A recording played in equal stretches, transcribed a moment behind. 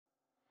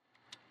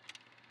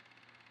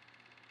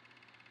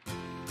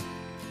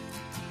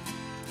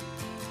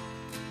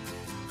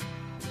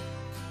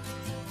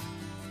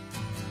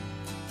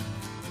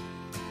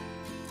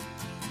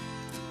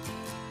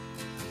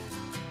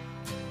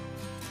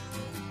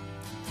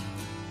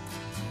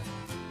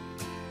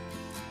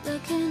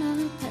looking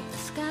up at the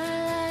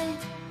skyline,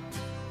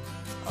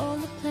 all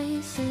the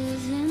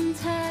places and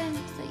times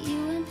that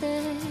you went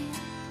there.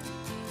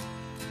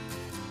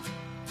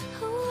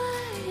 Why?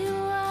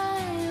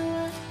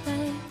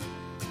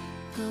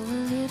 Go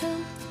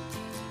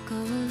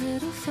a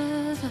little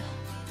further.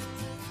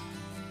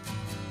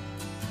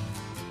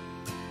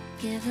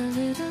 Give a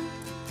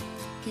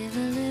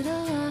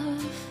little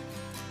love.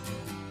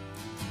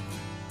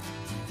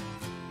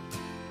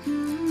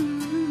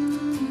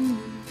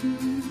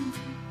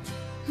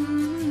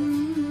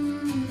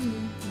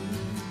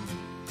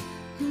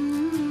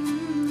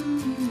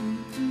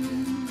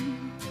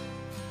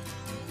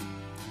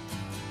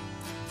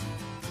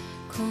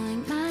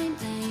 Calling my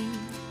name,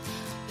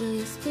 will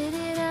you spit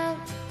it out?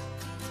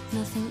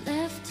 Nothing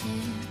left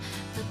here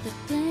but the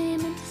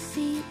blame and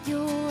deceit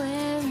you're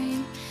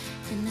wearing,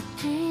 and the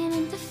pain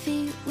and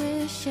defeat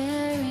we're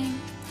sharing.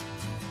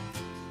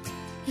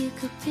 You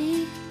could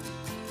be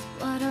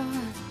what I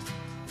want.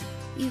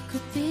 You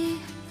could be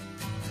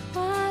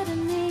what I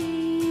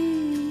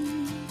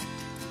need.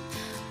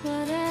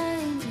 What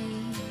I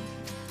need.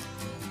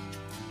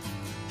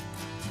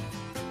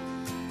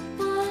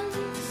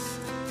 Once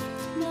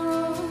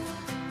more,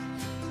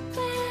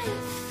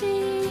 we're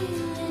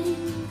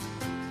feeling.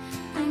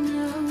 I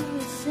know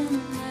it's in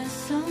there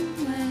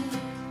somewhere.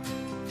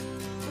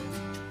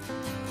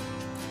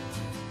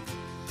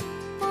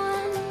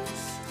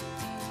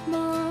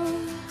 More,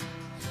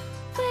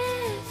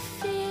 we're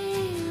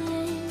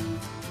feeling.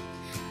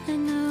 I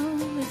know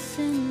it's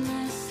in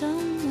there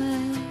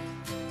somewhere.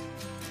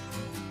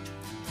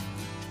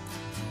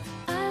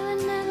 I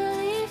would never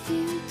leave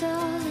you,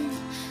 darling.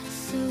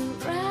 So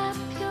wrap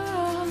your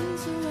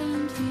arms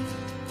around me.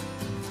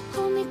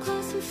 Hold me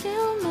close and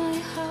feel my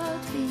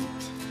heartbeat.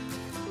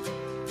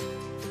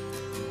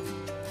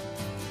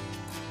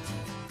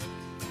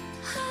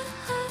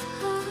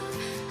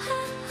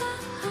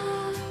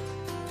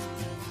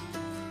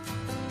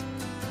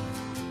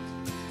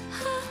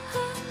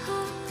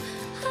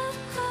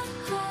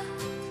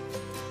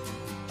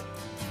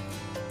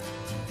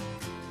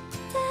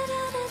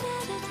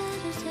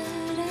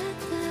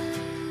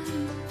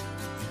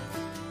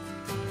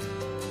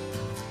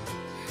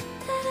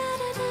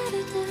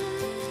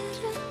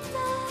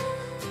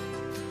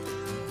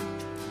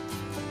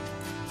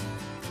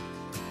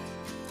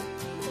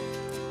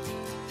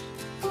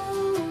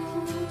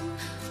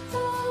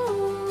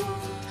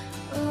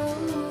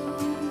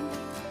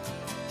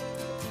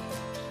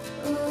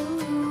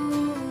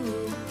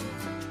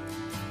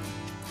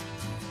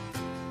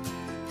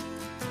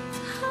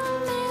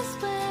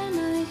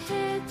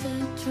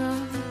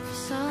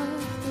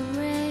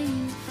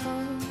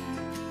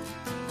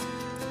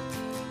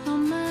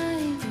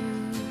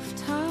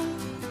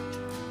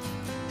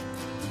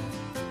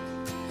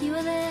 You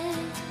were there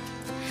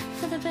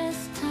for the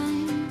best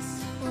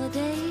times, all the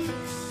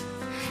days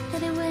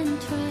that it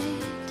went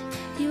right.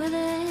 You were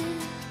there,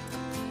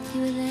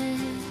 you were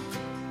there.